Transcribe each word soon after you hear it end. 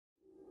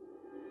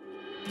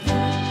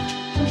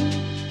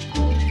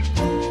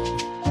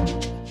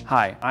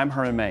Hi, I'm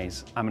Herman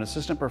Mays. I'm an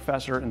assistant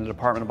professor in the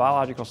Department of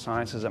Biological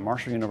Sciences at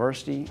Marshall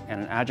University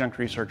and an adjunct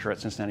researcher at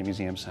Cincinnati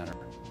Museum Center.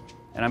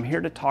 And I'm here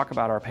to talk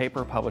about our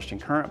paper published in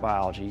Current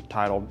Biology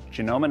titled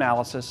Genome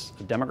Analysis,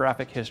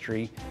 Demographic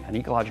History, and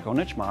Ecological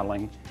Niche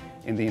Modeling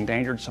in the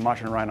Endangered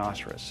Sumatran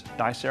Rhinoceros,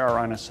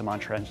 Dicerorhinus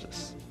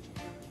sumatrensis.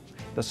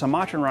 The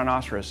Sumatran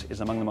rhinoceros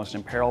is among the most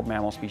imperiled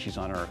mammal species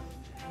on Earth,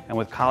 and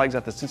with colleagues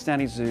at the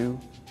Cincinnati Zoo,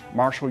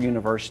 Marshall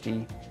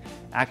University,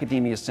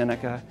 Academia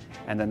Sinica,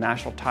 and the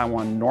National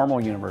Taiwan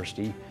Normal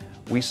University,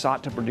 we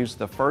sought to produce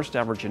the first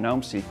ever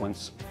genome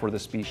sequence for the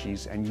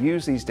species and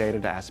use these data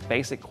to ask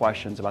basic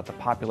questions about the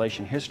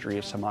population history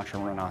of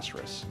Sumatran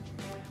rhinoceros.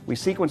 We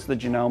sequenced the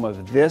genome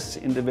of this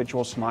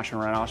individual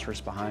Sumatran rhinoceros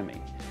behind me.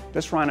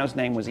 This rhino's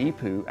name was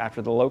Ipu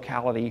after the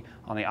locality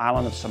on the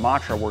island of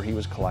Sumatra where he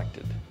was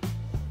collected.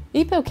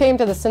 Ipu came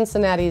to the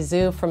Cincinnati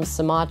Zoo from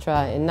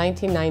Sumatra in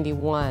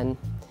 1991.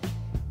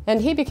 And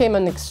he became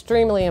an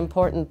extremely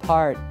important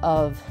part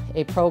of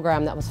a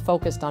program that was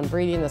focused on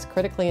breeding this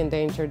critically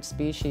endangered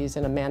species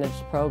in a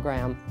managed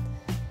program.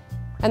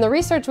 And the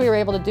research we were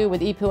able to do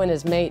with Ipu and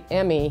his mate,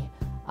 Emmy,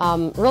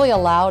 really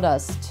allowed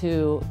us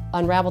to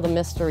unravel the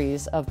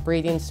mysteries of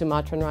breeding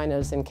Sumatran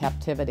rhinos in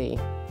captivity,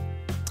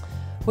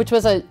 which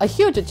was a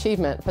huge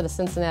achievement for the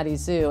Cincinnati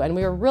Zoo. And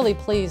we were really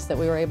pleased that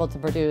we were able to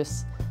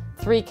produce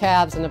 3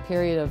 calves in a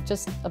period of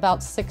just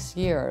about 6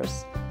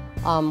 years.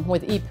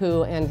 With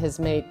Ipu and his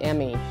mate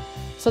Emmy.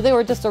 So they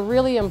were just a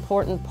really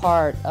important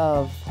part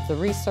of the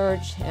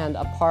research and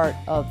a part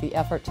of the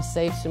effort to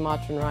save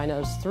Sumatran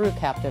rhinos through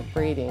captive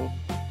breeding.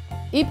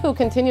 Ipu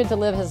continued to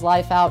live his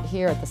life out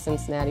here at the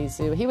Cincinnati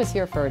Zoo. He was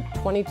here for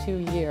 22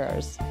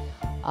 years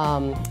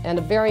and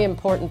a very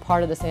important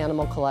part of this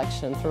animal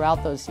collection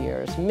throughout those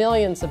years.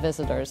 Millions of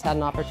visitors had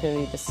an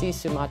opportunity to see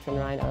Sumatran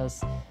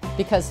rhinos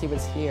because he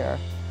was here.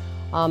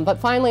 But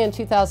finally in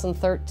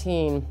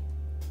 2013,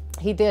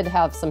 he did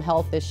have some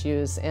health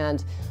issues,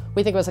 and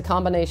we think it was a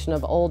combination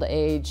of old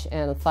age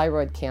and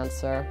thyroid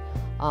cancer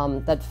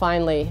that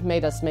finally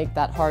made us make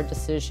that hard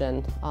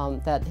decision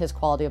that his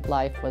quality of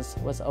life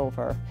was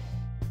over.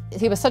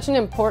 He was such an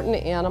important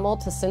animal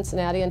to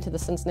Cincinnati and to the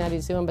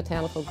Cincinnati Zoo and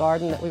Botanical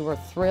Garden that we were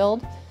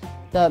thrilled.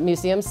 The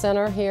Museum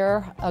Center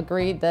here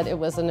agreed that it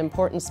was an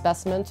important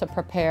specimen to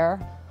prepare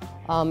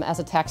as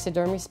a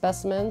taxidermy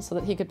specimen so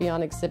that he could be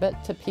on exhibit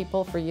to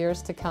people for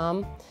years to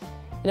come.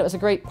 And it was a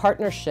great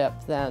partnership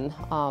then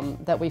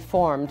that we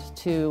formed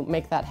to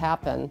make that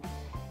happen.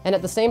 And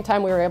at the same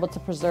time, we were able to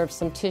preserve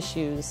some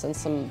tissues and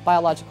some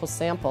biological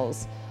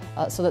samples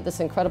so that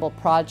this incredible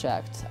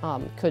project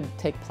could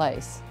take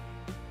place.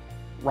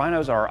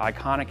 Rhinos are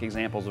iconic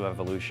examples of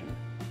evolution.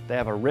 They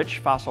have a rich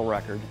fossil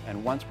record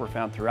and once were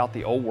found throughout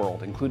the Old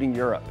World, including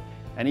Europe,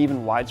 and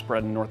even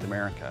widespread in North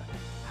America.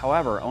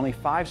 However, only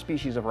 5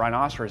 species of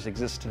rhinoceros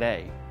exist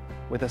today,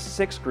 with a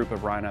 6th group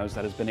of rhinos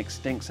that has been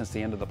extinct since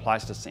the end of the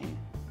Pleistocene.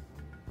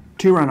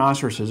 2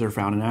 rhinoceroses are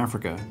found in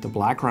Africa, the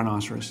black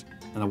rhinoceros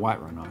and the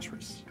white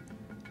rhinoceros.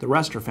 The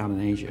rest are found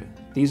in Asia.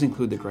 These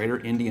include the greater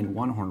Indian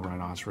one-horned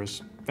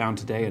rhinoceros, found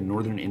today in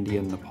northern India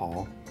and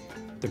Nepal,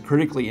 the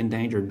critically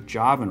endangered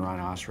Javan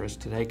rhinoceros,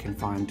 today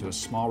confined to a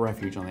small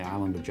refuge on the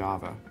island of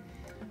Java,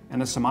 and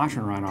the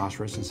Sumatran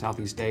rhinoceros in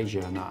Southeast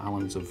Asia and the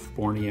islands of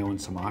Borneo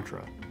and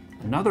Sumatra.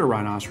 Another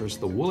rhinoceros,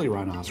 the woolly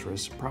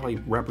rhinoceros, probably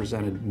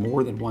represented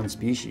more than one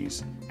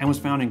species and was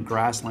found in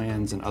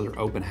grasslands and other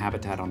open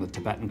habitat on the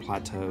Tibetan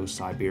Plateau,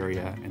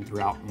 Siberia, and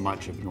throughout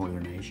much of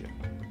northern Asia.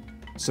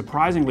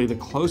 Surprisingly, the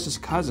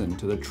closest cousin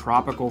to the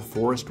tropical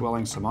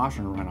forest-dwelling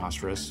Sumatran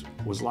rhinoceros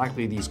was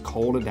likely these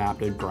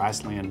cold-adapted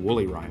grassland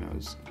woolly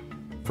rhinos.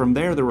 From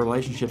there, the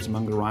relationships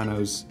among the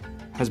rhinos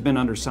has been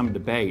under some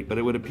debate, but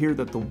it would appear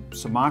that the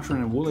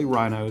Sumatran and woolly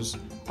rhinos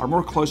are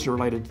more closely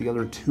related to the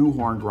other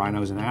 2-horned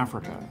rhinos in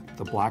Africa,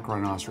 the black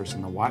rhinoceros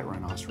and the white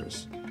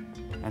rhinoceros.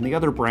 And the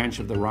other branch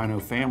of the rhino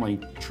family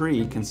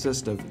tree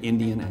consists of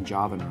Indian and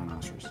Javan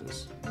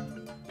rhinoceroses.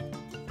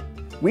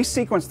 We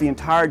sequenced the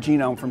entire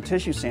genome from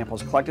tissue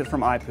samples collected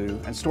from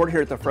Ipu and stored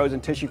here at the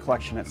Frozen Tissue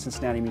Collection at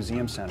Cincinnati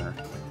Museum Center.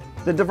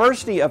 The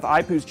diversity of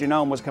Ipu's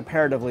genome was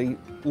comparatively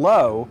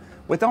low,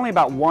 with only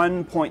about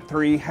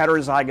 1.3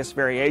 heterozygous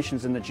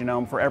variations in the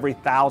genome for every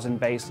 1,000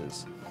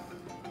 bases.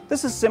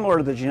 This is similar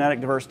to the genetic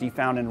diversity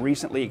found in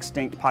recently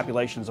extinct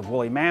populations of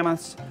woolly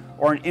mammoths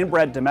or in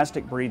inbred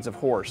domestic breeds of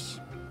horse.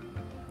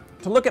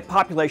 To look at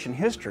population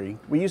history,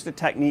 we used a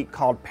technique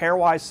called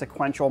pairwise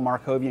sequential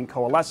Markovian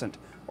coalescent,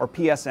 or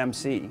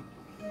PSMC.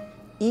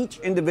 Each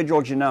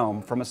individual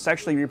genome from a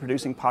sexually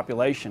reproducing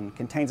population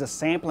contains a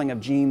sampling of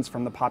genes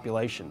from the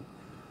population,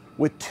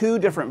 with 2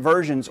 different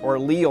versions or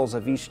alleles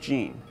of each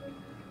gene.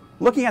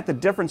 Looking at the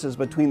differences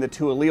between the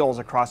 2 alleles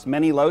across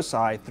many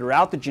loci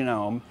throughout the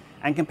genome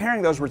and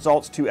comparing those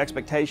results to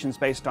expectations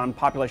based on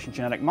population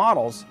genetic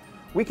models,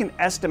 we can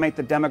estimate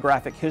the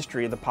demographic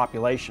history of the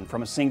population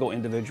from a single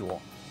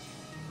individual.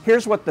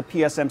 Here's what the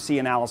PSMC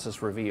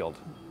analysis revealed.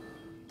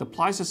 The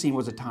Pleistocene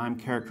was a time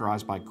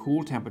characterized by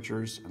cool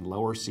temperatures and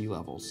lower sea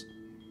levels.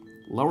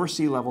 Lower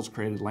sea levels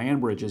created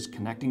land bridges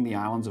connecting the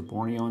islands of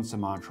Borneo and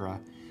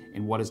Sumatra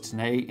in what is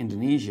today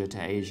Indonesia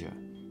to Asia.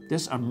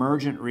 This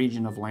emergent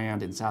region of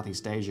land in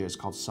Southeast Asia is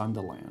called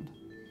Sundaland.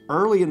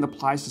 Early in the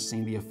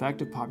Pleistocene, the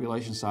effective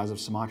population size of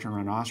Sumatran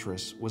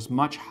rhinoceros was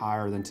much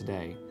higher than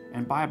today,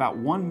 and by about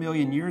 1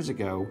 million years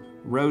ago,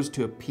 rose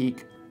to a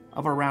peak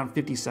of around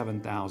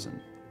 57,000.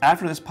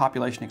 After this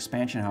population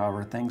expansion,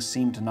 however, things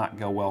seemed to not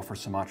go well for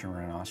Sumatran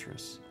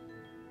rhinoceros.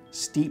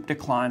 Steep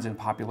declines in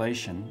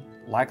population,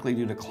 likely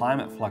due to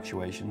climate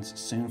fluctuations,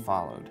 soon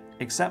followed.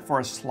 Except for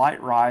a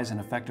slight rise in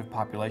effective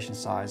population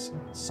size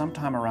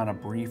sometime around a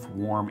brief,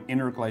 warm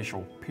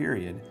interglacial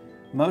period,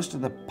 most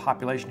of the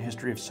population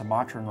history of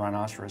Sumatran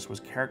rhinoceros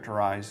was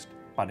characterized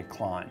by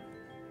decline.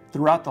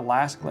 Throughout the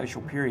last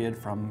glacial period,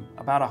 from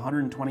about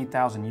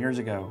 120,000 years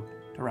ago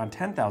to around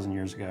 10,000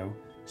 years ago,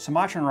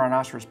 Sumatran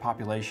rhinoceros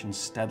populations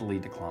steadily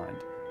declined.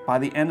 By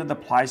the end of the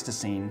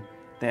Pleistocene,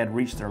 they had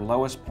reached their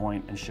lowest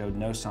point and showed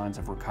no signs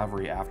of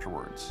recovery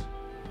afterwards.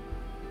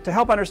 To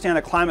help understand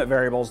the climate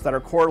variables that are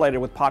correlated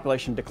with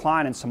population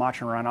decline in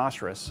Sumatran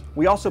rhinoceros,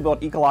 we also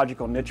built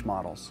ecological niche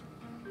models.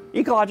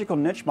 Ecological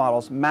niche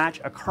models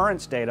match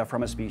occurrence data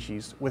from a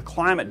species with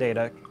climate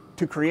data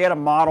to create a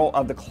model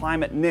of the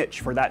climate niche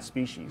for that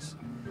species.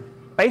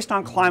 Based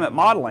on climate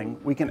modeling,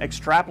 we can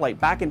extrapolate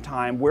back in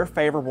time where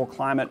favorable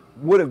climate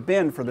would have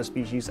been for the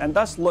species and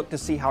thus look to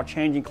see how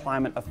changing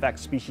climate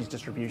affects species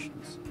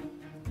distributions.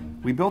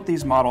 We built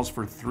these models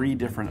for 3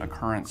 different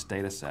occurrence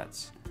data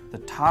sets. The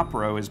top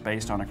row is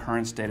based on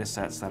occurrence data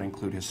sets that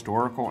include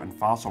historical and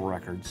fossil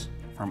records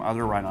from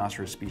other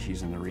rhinoceros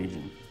species in the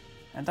region,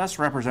 and thus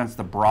represents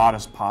the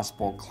broadest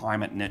possible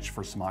climate niche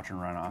for Sumatran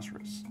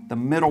rhinoceros. The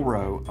middle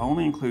row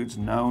only includes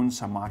known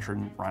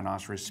Sumatran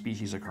rhinoceros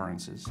species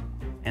occurrences,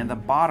 and the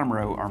bottom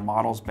row are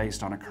models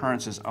based on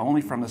occurrences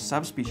only from the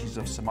subspecies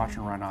of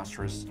Sumatran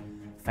rhinoceros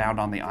found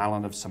on the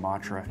island of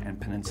Sumatra and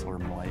peninsular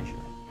Malaysia.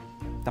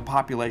 The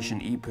population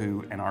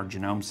IPU and our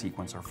genome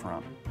sequence are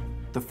from.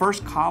 The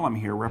first column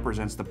here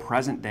represents the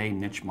present-day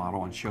niche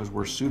model and shows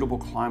where suitable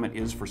climate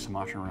is for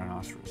Sumatran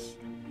rhinoceros.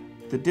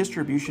 The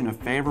distribution of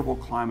favorable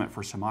climate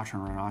for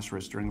Sumatran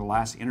rhinoceros during the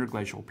last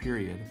interglacial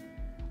period,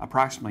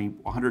 approximately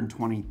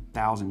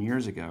 120,000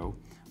 years ago,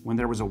 when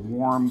there was a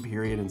warm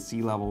period and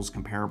sea levels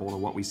comparable to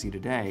what we see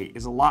today,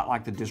 is a lot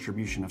like the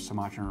distribution of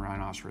Sumatran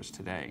rhinoceros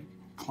today.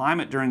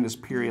 Climate during this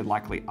period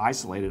likely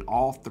isolated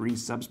all 3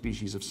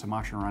 subspecies of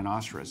Sumatran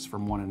rhinoceros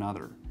from one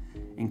another,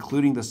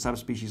 including the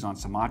subspecies on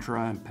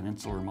Sumatra and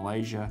peninsular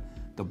Malaysia,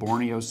 the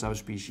Borneo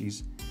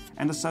subspecies,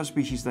 and the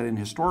subspecies that in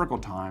historical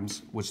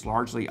times was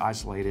largely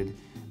isolated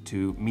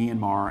to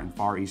Myanmar and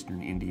far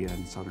eastern India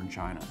and southern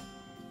China.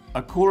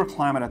 A cooler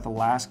climate at the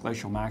last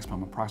glacial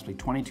maximum, approximately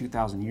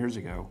 22,000 years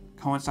ago,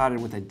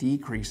 coincided with a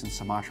decrease in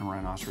Sumatran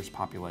rhinoceros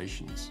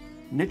populations.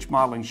 Niche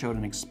modeling showed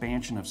an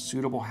expansion of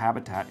suitable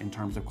habitat in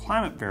terms of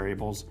climate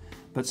variables,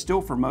 but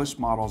still for most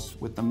models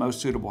with the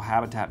most suitable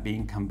habitat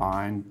being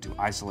combined to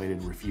isolated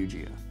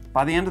refugia.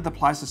 By the end of the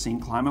Pleistocene,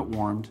 climate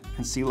warmed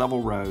and sea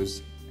level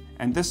rose,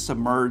 and this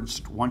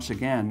submerged once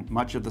again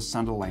much of the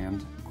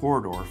Sundaland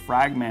corridor,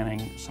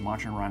 fragmenting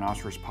Sumatran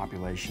rhinoceros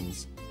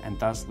populations and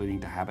thus leading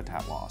to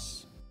habitat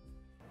loss.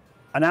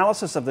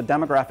 Analysis of the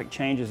demographic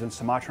changes in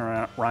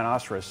Sumatran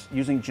rhinoceros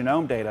using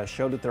genome data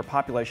showed that their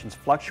populations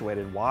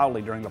fluctuated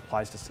wildly during the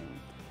Pleistocene.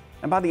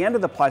 And by the end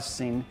of the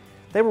Pleistocene,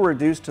 they were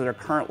reduced to their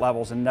current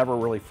levels and never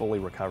really fully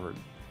recovered.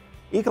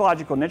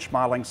 Ecological niche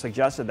modeling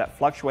suggested that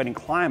fluctuating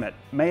climate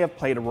may have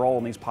played a role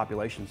in these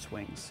population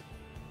swings.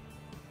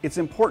 It's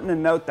important to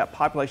note that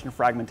population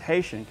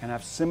fragmentation can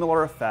have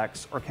similar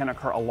effects or can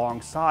occur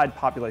alongside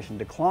population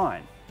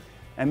decline.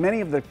 And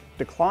many of the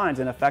declines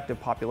in effective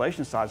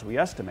population size we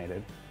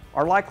estimated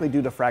are likely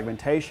due to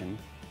fragmentation,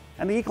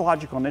 and the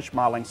ecological niche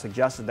modeling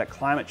suggested that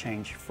climate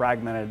change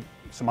fragmented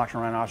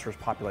Sumatran rhinoceros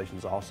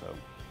populations also.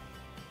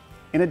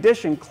 In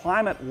addition,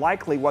 climate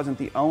likely wasn't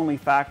the only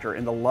factor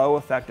in the low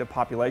effective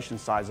population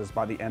sizes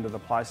by the end of the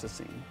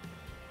Pleistocene.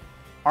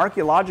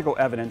 Archaeological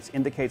evidence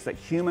indicates that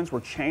humans were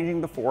changing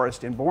the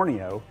forest in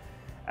Borneo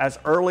as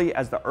early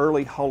as the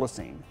early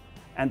Holocene,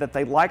 and that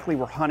they likely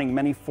were hunting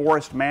many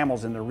forest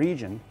mammals in the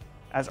region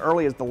as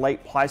early as the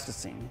late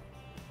Pleistocene.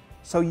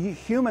 So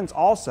humans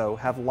also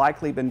have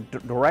likely been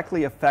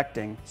directly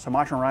affecting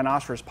Sumatran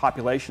rhinoceros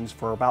populations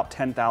for about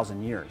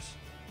 10,000 years.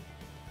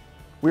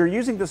 We are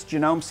using this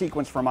genome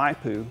sequence from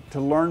IPU to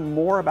learn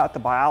more about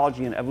the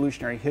biology and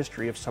evolutionary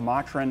history of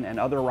Sumatran and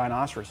other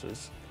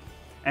rhinoceroses,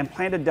 and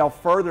plan to delve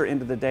further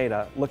into the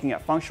data, looking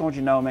at functional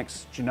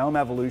genomics, genome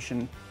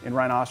evolution in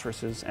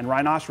rhinoceroses, and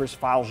rhinoceros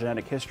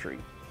phylogenetic history.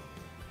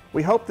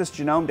 We hope this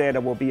genome data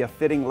will be a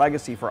fitting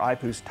legacy for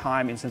IPU's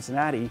time in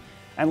Cincinnati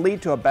and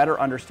lead to a better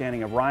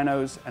understanding of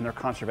rhinos and their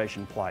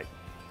conservation plight.